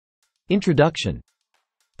Introduction.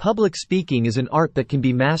 Public speaking is an art that can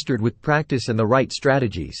be mastered with practice and the right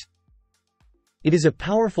strategies. It is a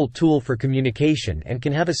powerful tool for communication and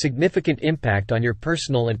can have a significant impact on your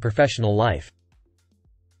personal and professional life.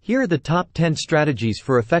 Here are the top 10 strategies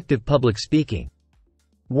for effective public speaking.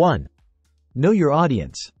 1. Know your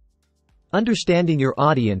audience. Understanding your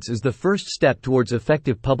audience is the first step towards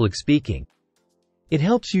effective public speaking. It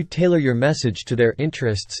helps you tailor your message to their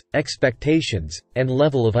interests, expectations, and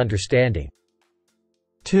level of understanding.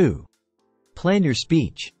 2. Plan your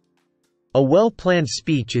speech. A well-planned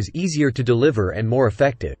speech is easier to deliver and more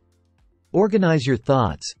effective. Organize your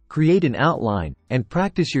thoughts, create an outline, and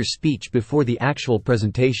practice your speech before the actual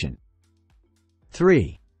presentation.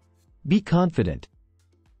 3. Be confident.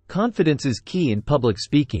 Confidence is key in public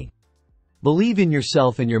speaking. Believe in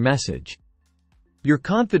yourself and your message. Your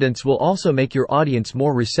confidence will also make your audience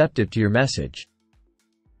more receptive to your message.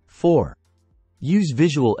 4. Use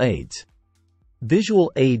visual aids.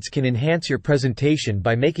 Visual aids can enhance your presentation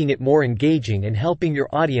by making it more engaging and helping your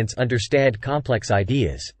audience understand complex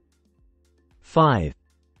ideas. 5.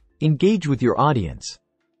 Engage with your audience.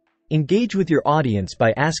 Engage with your audience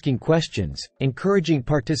by asking questions, encouraging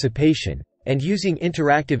participation, and using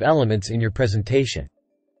interactive elements in your presentation.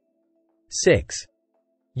 6.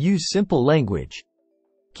 Use simple language.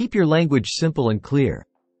 Keep your language simple and clear.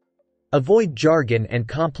 Avoid jargon and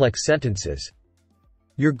complex sentences.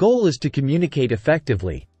 Your goal is to communicate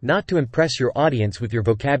effectively, not to impress your audience with your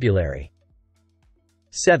vocabulary.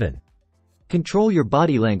 7. Control your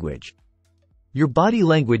body language. Your body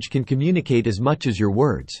language can communicate as much as your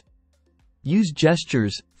words. Use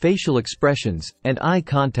gestures, facial expressions, and eye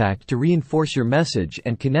contact to reinforce your message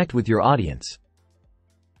and connect with your audience.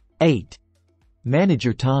 8. Manage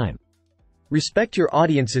your time. Respect your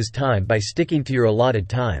audience's time by sticking to your allotted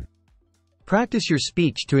time. Practice your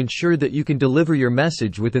speech to ensure that you can deliver your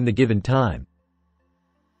message within the given time.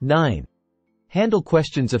 9. Handle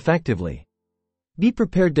questions effectively. Be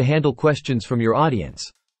prepared to handle questions from your audience.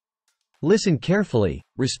 Listen carefully,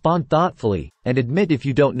 respond thoughtfully, and admit if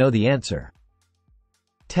you don't know the answer.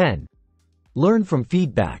 10. Learn from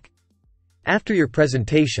feedback. After your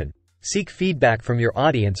presentation, seek feedback from your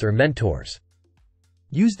audience or mentors.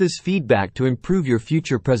 Use this feedback to improve your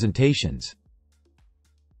future presentations.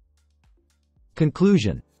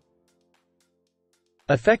 Conclusion.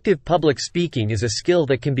 Effective public speaking is a skill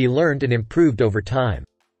that can be learned and improved over time.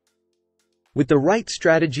 With the right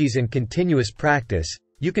strategies and continuous practice,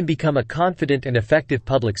 you can become a confident and effective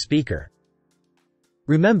public speaker.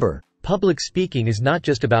 Remember, public speaking is not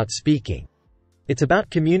just about speaking. It's about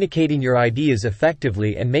communicating your ideas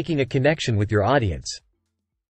effectively and making a connection with your audience.